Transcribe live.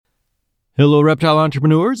Hello, reptile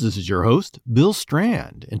entrepreneurs. This is your host, Bill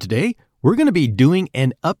Strand, and today we're going to be doing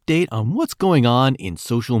an update on what's going on in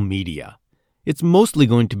social media. It's mostly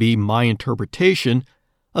going to be my interpretation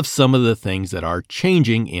of some of the things that are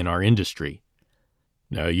changing in our industry.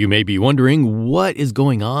 Now, you may be wondering what is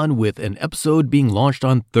going on with an episode being launched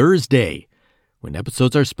on Thursday, when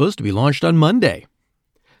episodes are supposed to be launched on Monday.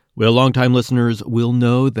 Well, longtime listeners will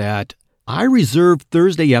know that I reserve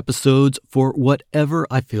Thursday episodes for whatever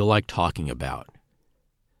I feel like talking about.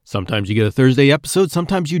 Sometimes you get a Thursday episode,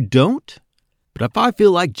 sometimes you don't. But if I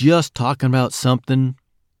feel like just talking about something,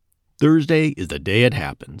 Thursday is the day it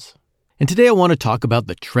happens. And today I want to talk about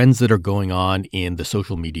the trends that are going on in the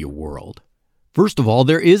social media world. First of all,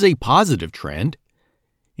 there is a positive trend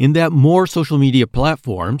in that more social media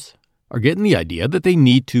platforms are getting the idea that they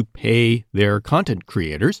need to pay their content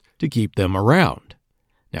creators to keep them around.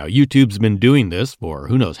 Now, YouTube's been doing this for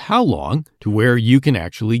who knows how long, to where you can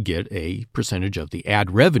actually get a percentage of the ad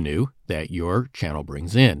revenue that your channel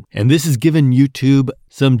brings in. And this has given YouTube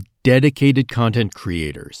some dedicated content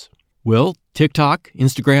creators. Well, TikTok,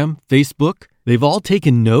 Instagram, Facebook, they've all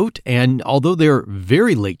taken note, and although they're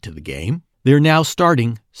very late to the game, they're now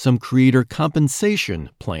starting some creator compensation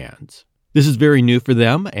plans. This is very new for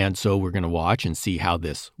them, and so we're going to watch and see how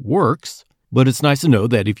this works. But it's nice to know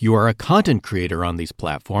that if you are a content creator on these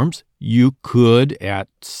platforms, you could, at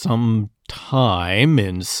some time,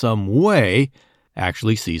 in some way,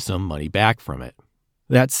 actually see some money back from it.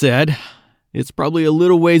 That said, it's probably a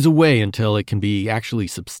little ways away until it can be actually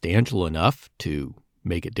substantial enough to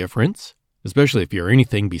make a difference, especially if you're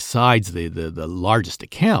anything besides the largest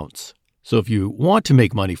accounts. So if you want to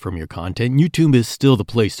make money from your content, YouTube is still the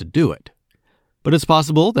place to do it. But it's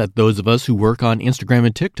possible that those of us who work on Instagram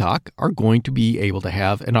and TikTok are going to be able to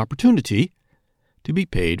have an opportunity to be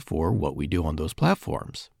paid for what we do on those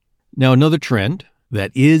platforms. Now, another trend that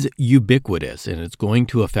is ubiquitous and it's going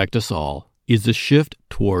to affect us all is the shift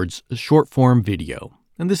towards short-form video.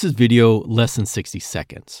 And this is video less than 60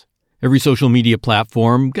 seconds. Every social media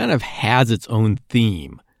platform kind of has its own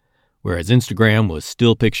theme. Whereas Instagram was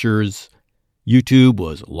still pictures, YouTube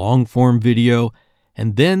was long-form video,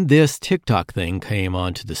 and then this TikTok thing came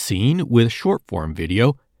onto the scene with short-form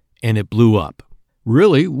video, and it blew up.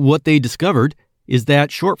 Really, what they discovered is that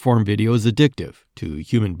short-form video is addictive to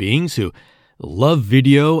human beings who love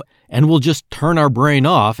video and will just turn our brain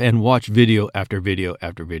off and watch video after video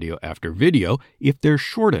after video after video if they're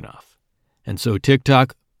short enough. And so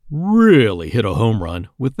TikTok really hit a home run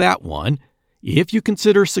with that one, if you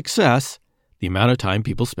consider success the amount of time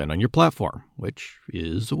people spend on your platform, which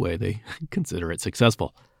is the way they consider it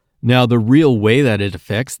successful. Now, the real way that it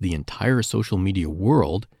affects the entire social media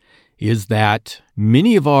world is that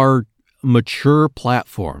many of our mature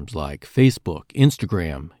platforms like Facebook,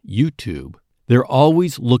 Instagram, YouTube, they're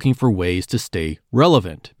always looking for ways to stay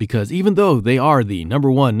relevant, because even though they are the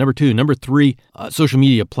number one, number two, number three social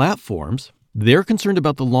media platforms, they're concerned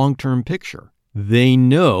about the long-term picture. They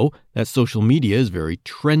know that social media is very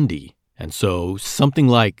trendy. And so something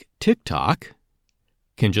like TikTok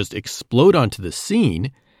can just explode onto the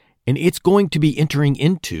scene, and it's going to be entering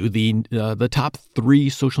into the top 3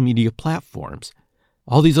 social media platforms.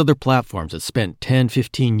 All these other platforms that spent 10,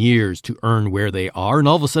 15 years to earn where they are, and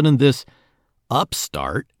all of a sudden this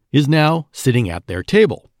upstart is now sitting at their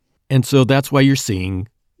table. And so that's why you're seeing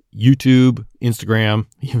YouTube, Instagram,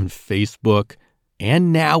 even Facebook,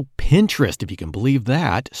 and now Pinterest, if you can believe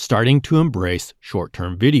that, starting to embrace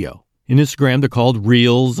short-term video. In Instagram, they're called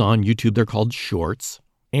Reels. On YouTube, they're called Shorts.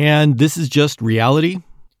 And this is just reality.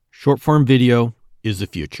 Short-form video is the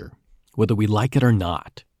future, whether we like it or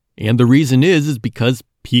not. And the reason is because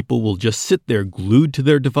people will just sit there glued to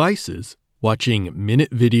their devices, watching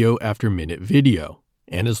minute video after minute video.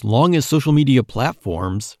 And as long as social media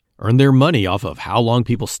platforms earn their money off of how long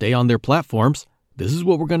people stay on their platforms, this is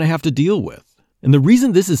what we're going to have to deal with. And the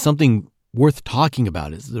reason this is something worth talking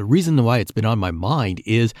about is the reason why it's been on my mind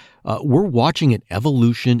is we're watching an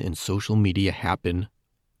evolution in social media happen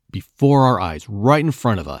before our eyes, right in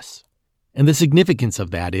front of us. And the significance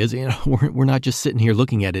of that is, we're not just sitting here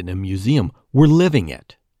looking at it in a museum. We're living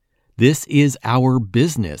it. This is our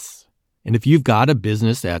business. And if you've got a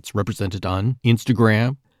business that's represented on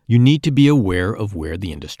Instagram, you need to be aware of where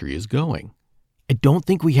the industry is going. I don't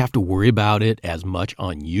think we have to worry about it as much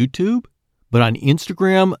on YouTube, but on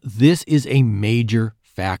Instagram, this is a major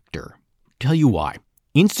factor. Tell you why.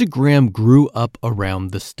 Instagram grew up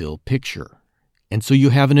around the still picture. And so you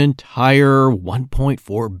have an entire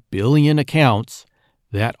 1.4 billion accounts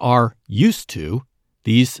that are used to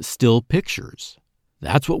these still pictures.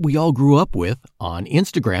 That's what we all grew up with on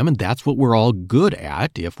Instagram, and that's what we're all good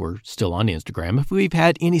at if we're still on Instagram. If we've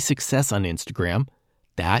had any success on Instagram,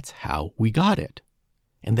 that's how we got it.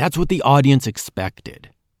 And that's what the audience expected.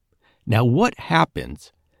 Now, what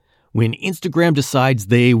happens when Instagram decides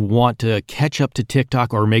they want to catch up to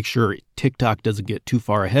TikTok or make sure TikTok doesn't get too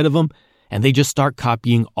far ahead of them, and they just start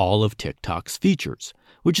copying all of TikTok's features,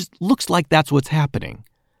 which looks like that's what's happening?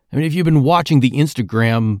 I mean, if you've been watching the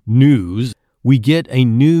Instagram news, we get a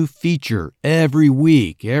new feature every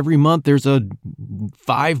week. Every month, there's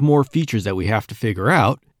 5 more features that we have to figure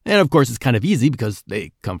out. And of course, it's kind of easy because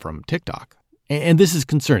they come from TikTok. And this is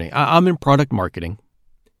concerning. I'm in product marketing,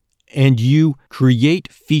 and you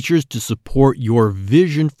create features to support your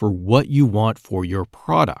vision for what you want for your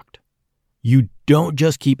product. You don't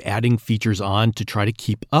just keep adding features on to try to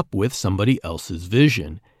keep up with somebody else's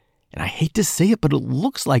vision. And I hate to say it, but it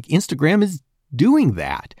looks like Instagram is doing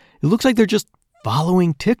that. It looks like they're just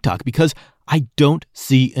following TikTok because I don't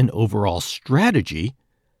see an overall strategy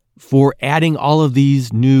for adding all of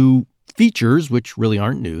these new features, which really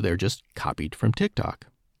aren't new. They're just copied from TikTok.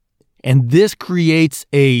 And this creates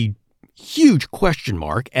a huge question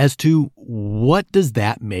mark as to what does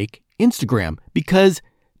that make Instagram? Because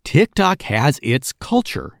TikTok has its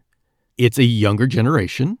culture. It's a younger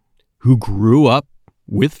generation who grew up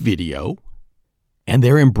with video, and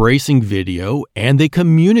they're embracing video, and they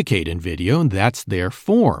communicate in video, and that's their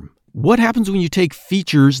form. What happens when you take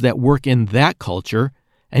features that work in that culture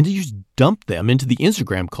and you just dump them into the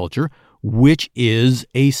Instagram culture, which is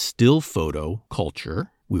a still photo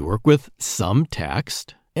culture? We work with some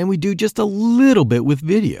text, and we do just a little bit with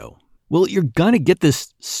video. Well, you're going to get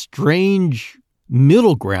this strange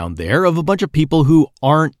middle ground there of a bunch of people who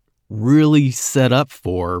aren't really set up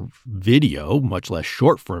for video, much less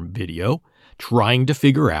short-form video, trying to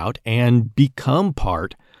figure out and become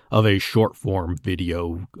part of a short-form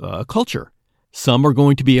video culture. Some are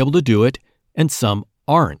going to be able to do it, and some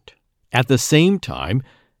aren't. At the same time,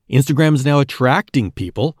 Instagram is now attracting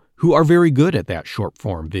people who are very good at that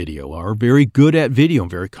short-form video, are very good at video,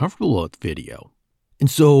 and very comfortable with video. And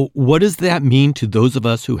so what does that mean to those of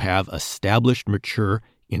us who have established, mature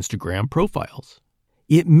Instagram profiles?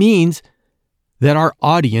 It means that our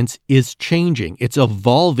audience is changing. It's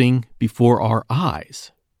evolving before our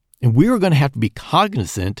eyes. And we are going to have to be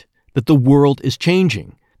cognizant that the world is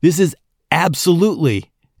changing. This is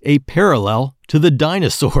absolutely a parallel to the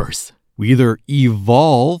dinosaurs. We either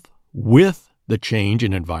evolve with the change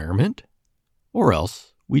in environment, or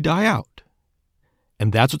else we die out.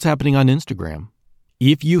 And that's what's happening on Instagram.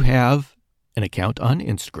 If you have an account on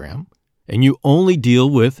Instagram and you only deal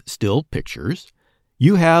with still pictures,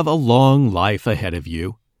 you have a long life ahead of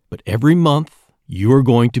you, but every month you are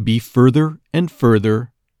going to be further and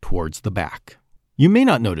further towards the back. You may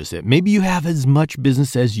not notice it. Maybe you have as much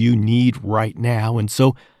business as you need right now, and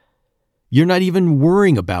so you're not even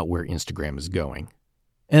worrying about where Instagram is going.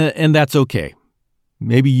 And that's okay.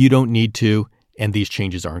 Maybe you don't need to, and these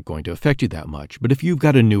changes aren't going to affect you that much. But if you've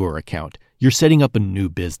got a newer account, you're setting up a new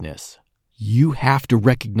business, you have to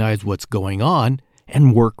recognize what's going on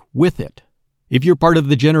and work with it. If you're part of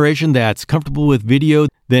the generation that's comfortable with video,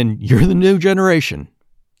 then you're the new generation.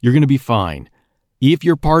 You're going to be fine. If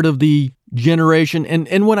you're part of the generation,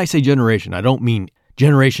 and when I say generation, I don't mean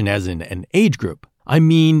generation as in an age group. I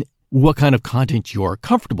mean what kind of content you're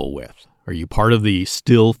comfortable with. Are you part of the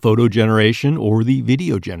still photo generation or the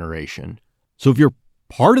video generation? So if you're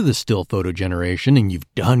part of the still photo generation and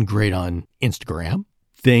you've done great on Instagram,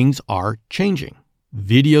 things are changing.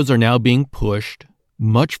 Videos are now being pushed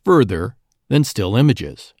much further than still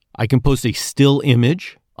images. I can post a still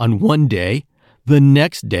image on one day. The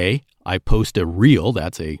next day, I post a reel,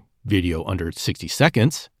 that's a video under 60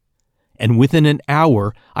 seconds. And within an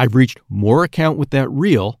hour, I've reached more account with that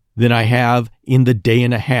reel than I have in the day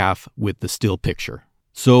and a half with the still picture.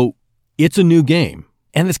 So it's a new game.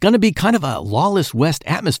 And it's going to be kind of a lawless West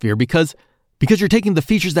atmosphere because you're taking the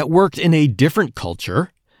features that worked in a different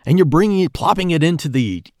culture and you're plopping it into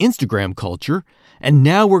the Instagram culture. And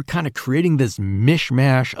now we're kind of creating this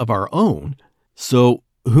mishmash of our own. So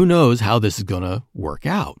who knows how this is going to work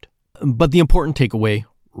out. But the important takeaway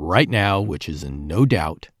right now, which is in no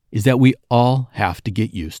doubt, is that we all have to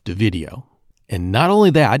get used to video. And not only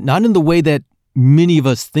that, not in the way that many of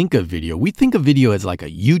us think of video. We think of video as like a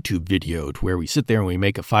YouTube video where we sit there and we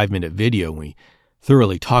make a 5-minute video and we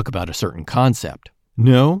thoroughly talk about a certain concept.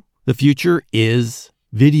 No, the future is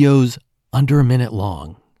videos under a minute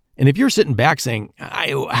long. And if you're sitting back saying,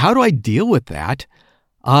 how do I deal with that?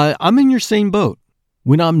 I'm in your same boat.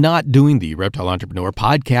 When I'm not doing the Reptile Entrepreneur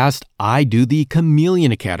podcast, I do the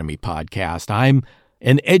Chameleon Academy podcast. I'm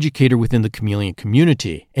an educator within the chameleon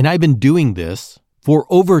community, and I've been doing this for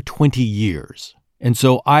over 20 years. And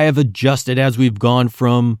so I have adjusted as we've gone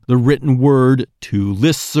from the written word to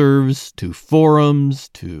listservs, to forums,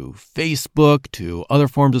 to Facebook, to other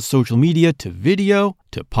forms of social media, to video,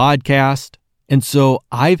 to podcast. And so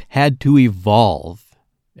I've had to evolve.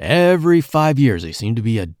 Every 5 years, they seem to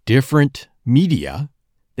be a different media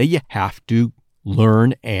that you have to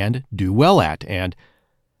learn and do well at. And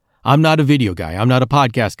I'm not a video guy. I'm not a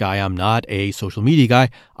podcast guy. I'm not a social media guy.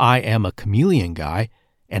 I am a chameleon guy,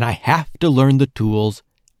 and I have to learn the tools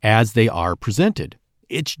as they are presented.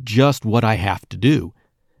 It's just what I have to do.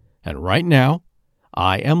 And right now,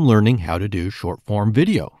 I am learning how to do short-form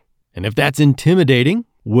video. And if that's intimidating,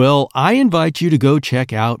 well, I invite you to go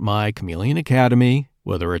check out my Chameleon Academy,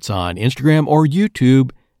 whether it's on Instagram or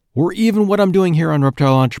YouTube, or even what I'm doing here on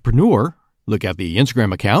Reptile Entrepreneur. Look at the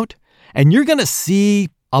Instagram account, and you're going to see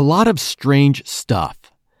a lot of strange stuff.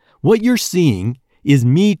 What you're seeing is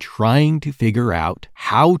me trying to figure out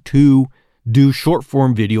how to do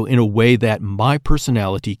short-form video in a way that my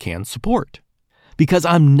personality can support. Because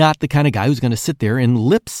I'm not the kind of guy who's going to sit there and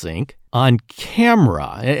lip sync on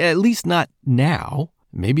camera, at least not now.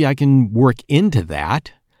 Maybe I can work into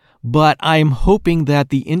that, but I'm hoping that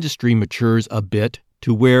the industry matures a bit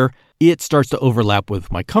to where it starts to overlap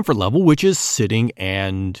with my comfort level, which is sitting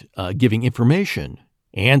and giving information,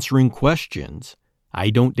 answering questions. I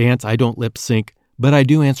don't dance, I don't lip sync, but I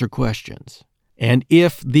do answer questions. And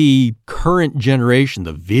if the current generation,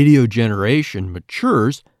 the video generation,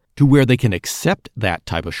 matures to where they can accept that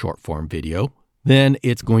type of short form video, then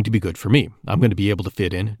it's going to be good for me. I'm going to be able to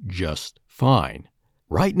fit in just fine.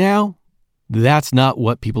 Right now, that's not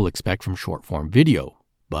what people expect from short form video.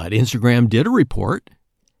 But Instagram did a report,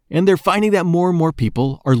 and they're finding that more and more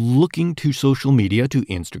people are looking to social media, to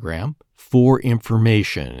Instagram, for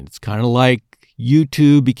information. It's kind of like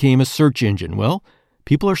YouTube became a search engine. Well,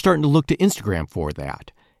 people are starting to look to Instagram for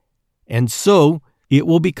that. And so it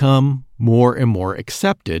will become more and more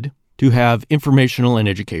accepted to have informational and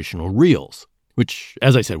educational reels, which,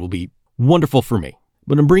 as I said, will be wonderful for me.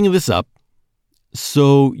 But I'm bringing this up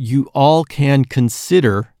so you all can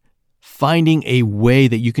consider finding a way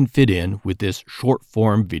that you can fit in with this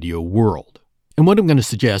short-form video world. And what I'm going to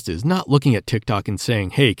suggest is not looking at TikTok and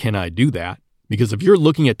saying, hey, can I do that? Because if you're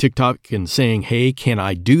looking at TikTok and saying, hey, can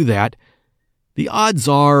I do that? The odds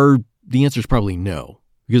are the answer is probably no.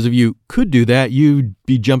 Because if you could do that, you'd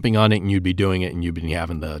be jumping on it and you'd be doing it and you'd be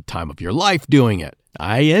having the time of your life doing it.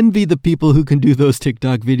 I envy the people who can do those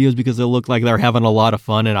TikTok videos because they look like they're having a lot of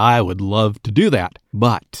fun, and I would love to do that.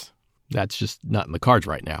 But that's just not in the cards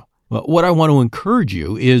right now. But what I want to encourage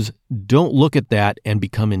you is don't look at that and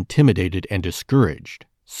become intimidated and discouraged.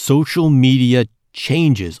 Social media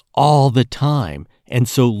changes all the time. And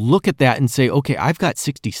so look at that and say, okay, I've got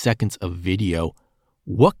 60 seconds of video.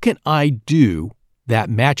 What can I do that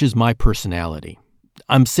matches my personality?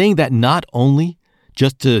 I'm saying that not only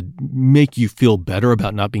just to make you feel better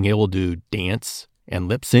about not being able to dance and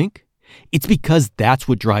lip sync. It's because that's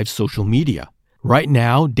what drives social media. Right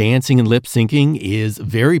now, dancing and lip syncing is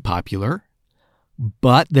very popular,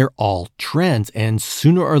 but they're all trends. And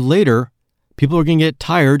sooner or later, people are going to get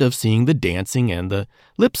tired of seeing the dancing and the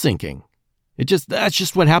lip syncing. That's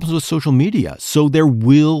just what happens with social media. So there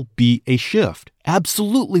will be a shift.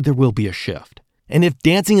 Absolutely, there will be a shift. And if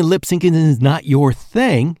dancing and lip syncing is not your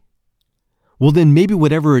thing, well, then maybe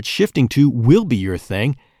whatever it's shifting to will be your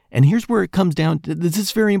thing. And here's where it comes down to, this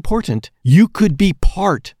is very important. You could be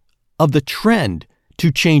part of the trend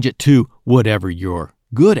to change it to whatever you're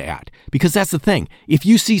good at. Because that's the thing. If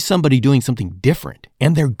you see somebody doing something different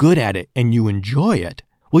and they're good at it and you enjoy it,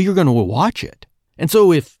 well, you're going to watch it. And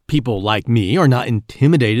so if people like me are not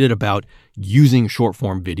intimidated about using short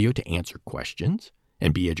form video to answer questions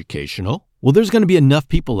and be educational, well, there's going to be enough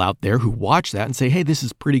people out there who watch that and say, hey, this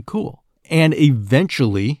is pretty cool. And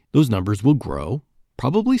eventually, those numbers will grow,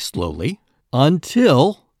 probably slowly,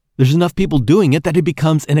 until there's enough people doing it that it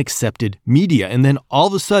becomes an accepted media. And then all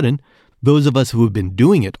of a sudden, those of us who have been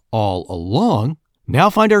doing it all along now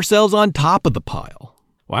find ourselves on top of the pile.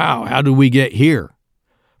 Wow, how did we get here?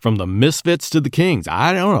 From the misfits to the kings?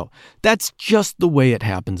 I don't know. That's just the way it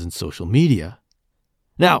happens in social media.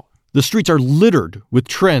 Now, the streets are littered with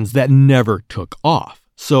trends that never took off.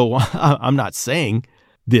 So I'm not saying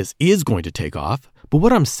this is going to take off, but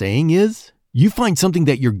what I'm saying is you find something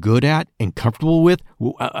that you're good at and comfortable with.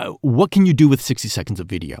 What can you do with 60 seconds of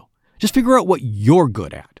video? Just figure out what you're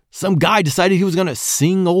good at. Some guy decided he was going to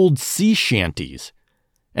sing old sea shanties,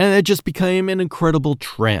 and it just became an incredible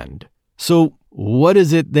trend. So what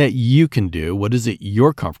is it that you can do? What is it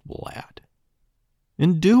you're comfortable at?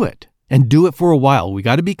 And do it. and do it for a while. We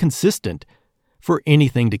got to be consistent for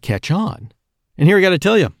anything to catch on. And here I got to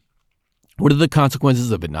tell you, what are the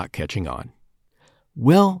consequences of it not catching on?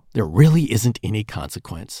 Well, there really isn't any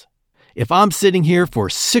consequence. If I'm sitting here for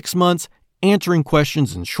 6 months answering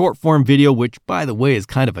questions in short form video, which by the way is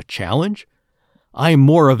kind of a challenge, I am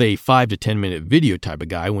more of a 5 to 10 minute video type of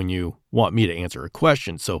guy when you want me to answer a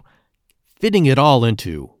question. So fitting it all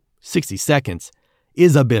into 60 seconds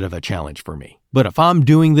is a bit of a challenge for me. But if I'm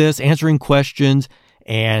doing this, answering questions,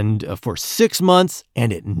 and for 6 months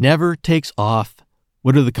and it never takes off,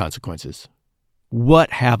 what are the consequences?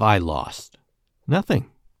 What have I lost? Nothing.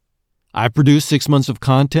 I produced 6 months of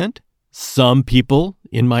content. Some people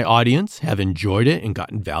in my audience have enjoyed it and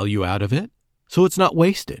gotten value out of it. So it's not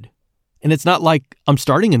wasted. And it's not like I'm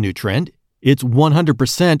starting a new trend. It's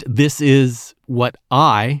 100% this is what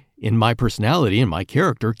I, in my personality and my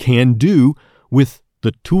character, can do with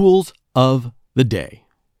the tools of the day.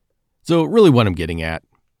 So really what I'm getting at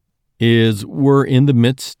is we're in the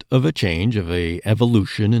midst of a change, of a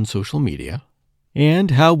evolution in social media,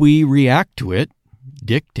 and how we react to it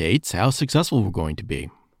dictates how successful we're going to be.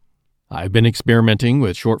 I've been experimenting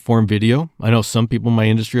with short form video. I know some people in my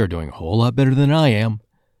industry are doing a whole lot better than I am,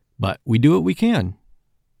 but we do what we can.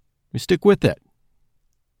 We stick with it.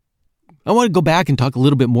 I want to go back and talk a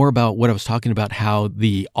little bit more about what I was talking about, how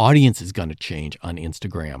the audience is going to change on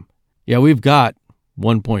Instagram. Yeah, we've got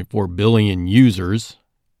 1.4 billion users.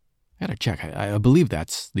 I got to check. I believe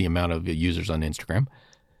that's the amount of users on Instagram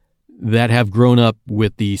that have grown up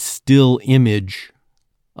with the still image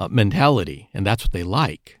mentality, and that's what they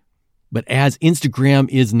like. But as Instagram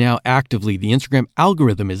is now actively, the Instagram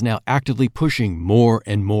algorithm is now actively pushing more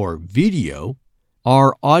and more video,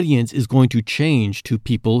 our audience is going to change to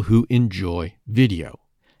people who enjoy video.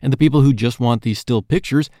 And the people who just want these still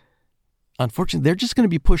pictures, unfortunately, they're just going to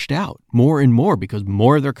be pushed out more and more because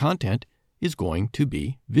more of their content is going to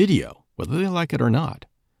be video, whether they like it or not.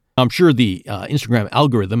 I'm sure the Instagram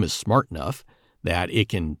algorithm is smart enough that it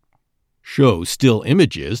can show still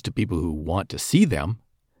images to people who want to see them.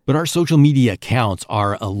 But our social media accounts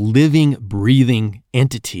are a living, breathing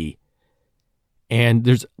entity. And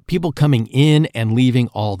there's people coming in and leaving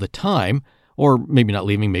all the time, or maybe not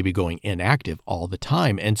leaving, maybe going inactive all the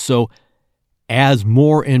time. And so as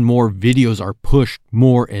more and more videos are pushed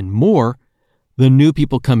more and more, the new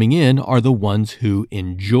people coming in are the ones who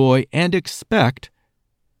enjoy and expect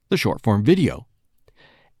the short form video.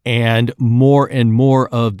 And more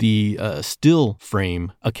of the still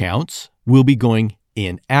frame accounts will be going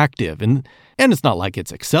inactive. And it's not like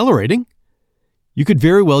it's accelerating. You could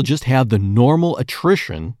very well just have the normal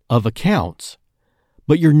attrition of accounts,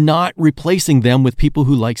 but you're not replacing them with people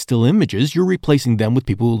who like still images. You're replacing them with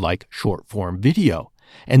people who like short form video.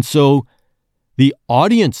 And so the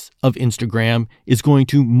audience of Instagram is going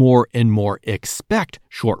to more and more expect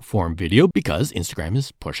short form video because Instagram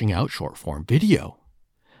is pushing out short form video.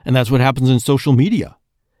 And that's what happens in social media.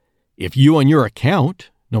 If you on your account,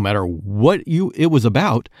 no matter what it was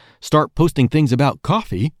about, start posting things about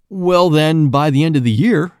coffee, well then by the end of the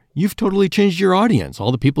year, you've totally changed your audience.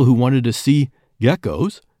 All the people who wanted to see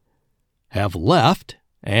geckos have left,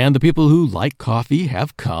 and the people who like coffee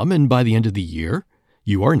have come, and by the end of the year,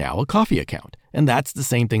 you are now a coffee account. And that's the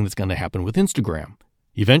same thing that's going to happen with Instagram.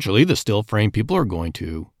 Eventually, the still frame people are going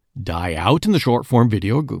to die out, and the short form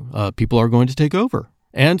video people are going to take over.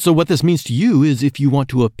 And so what this means to you is if you want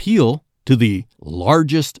to appeal to the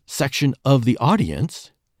largest section of the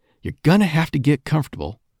audience, you're going to have to get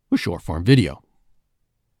comfortable with short form video.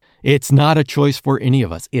 It's not a choice for any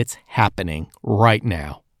of us. It's happening right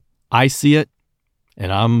now. I see it,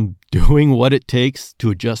 and I'm doing what it takes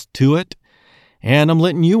to adjust to it. And I'm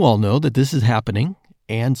letting you all know that this is happening.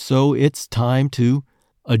 And so it's time to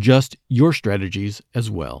adjust your strategies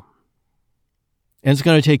as well. And it's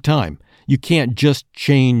going to take time. You can't just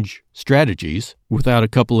change strategies without a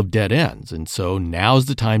couple of dead ends. And so now's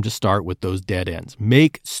the time to start with those dead ends.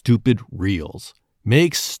 Make stupid reels.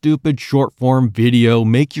 Make stupid short form video.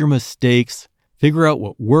 Make your mistakes. Figure out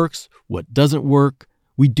what works, what doesn't work.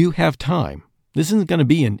 We do have time. This isn't going to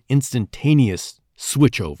be an instantaneous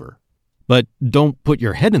switchover. But don't put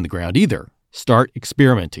your head in the ground either. Start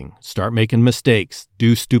experimenting. Start making mistakes.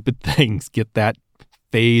 Do stupid things. Get that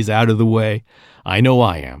phase out of the way. I know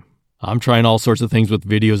I am. I'm trying all sorts of things with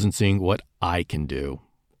videos and seeing what I can do.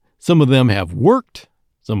 Some of them have worked.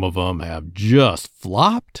 Some of them have just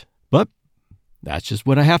flopped. But that's just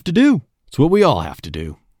what I have to do. It's what we all have to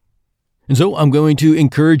do. And so I'm going to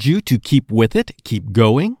encourage you to keep with it, keep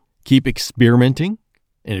going, keep experimenting.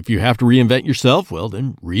 And if you have to reinvent yourself, well,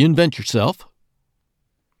 then reinvent yourself.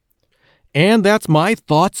 And that's my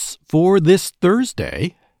thoughts for this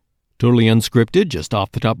Thursday, totally unscripted, just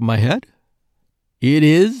off the top of my head. It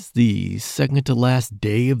is the second to last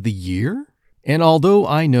day of the year, and although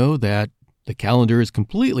I know that the calendar is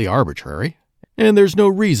completely arbitrary, and there's no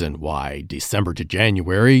reason why December to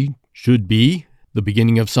January should be the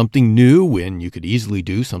beginning of something new when you could easily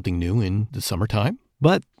do something new in the summertime,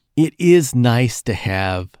 but it is nice to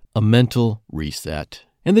have a mental reset.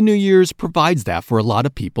 And the New Year's provides that for a lot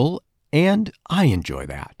of people, and I enjoy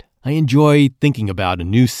that. I enjoy thinking about a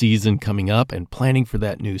new season coming up and planning for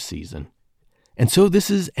that new season. And so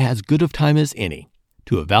this is as good of time as any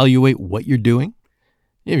to evaluate what you're doing.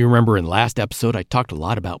 If you remember in the last episode, I talked a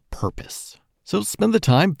lot about purpose. So spend the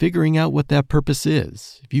time figuring out what that purpose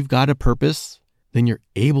is. If you've got a purpose, then you're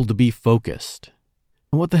able to be focused.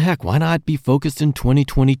 And what the heck, why not be focused in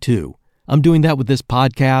 2022? I'm doing that with this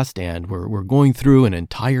podcast, and we're going through an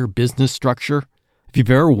entire business structure. If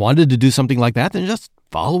you've ever wanted to do something like that, then just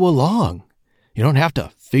follow along. You don't have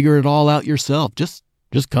to figure it all out yourself. Just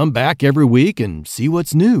come back every week and see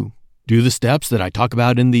what's new. Do the steps that I talk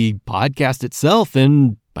about in the podcast itself,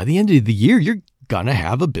 and by the end of the year, you're going to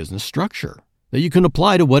have a business structure that you can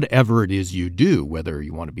apply to whatever it is you do, whether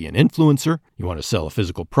you want to be an influencer, you want to sell a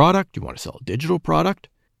physical product, you want to sell a digital product.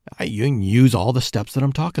 You can use all the steps that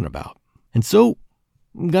I'm talking about. And so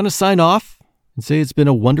I'm going to sign off and say it's been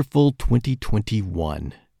a wonderful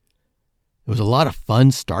 2021. It was a lot of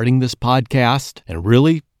fun starting this podcast, and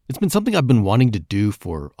really, it's been something I've been wanting to do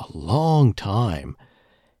for a long time.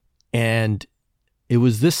 And it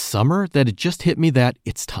was this summer that it just hit me that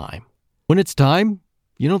it's time. When it's time,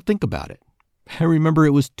 you don't think about it. I remember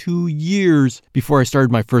it was 2 years before I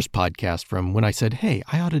started my first podcast from when I said, hey,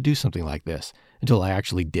 I ought to do something like this, until I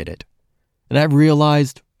actually did it. And I've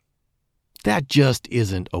realized that just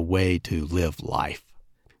isn't a way to live life.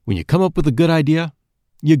 When you come up with a good idea,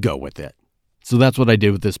 you go with it. So that's what I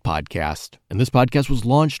did with this podcast. And this podcast was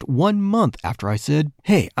launched 1 month after I said,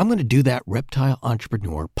 hey, I'm going to do that Reptile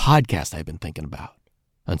Entrepreneur podcast I've been thinking about.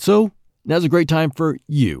 And so now's a great time for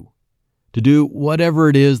you to do whatever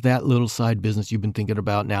it is, that little side business you've been thinking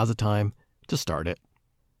about. Now's the time to start it.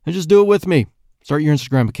 And just do it with me. Start your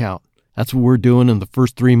Instagram account. That's what we're doing in the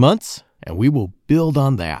first 3 months, and we will build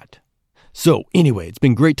on that. So anyway, it's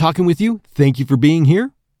been great talking with you. Thank you for being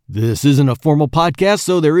here. This isn't a formal podcast,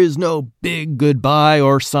 so there is no big goodbye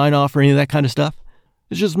or sign off or any of that kind of stuff.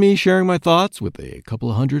 It's just me sharing my thoughts with a couple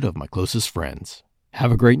of hundred of my closest friends.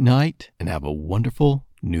 Have a great night and have a wonderful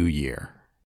new year.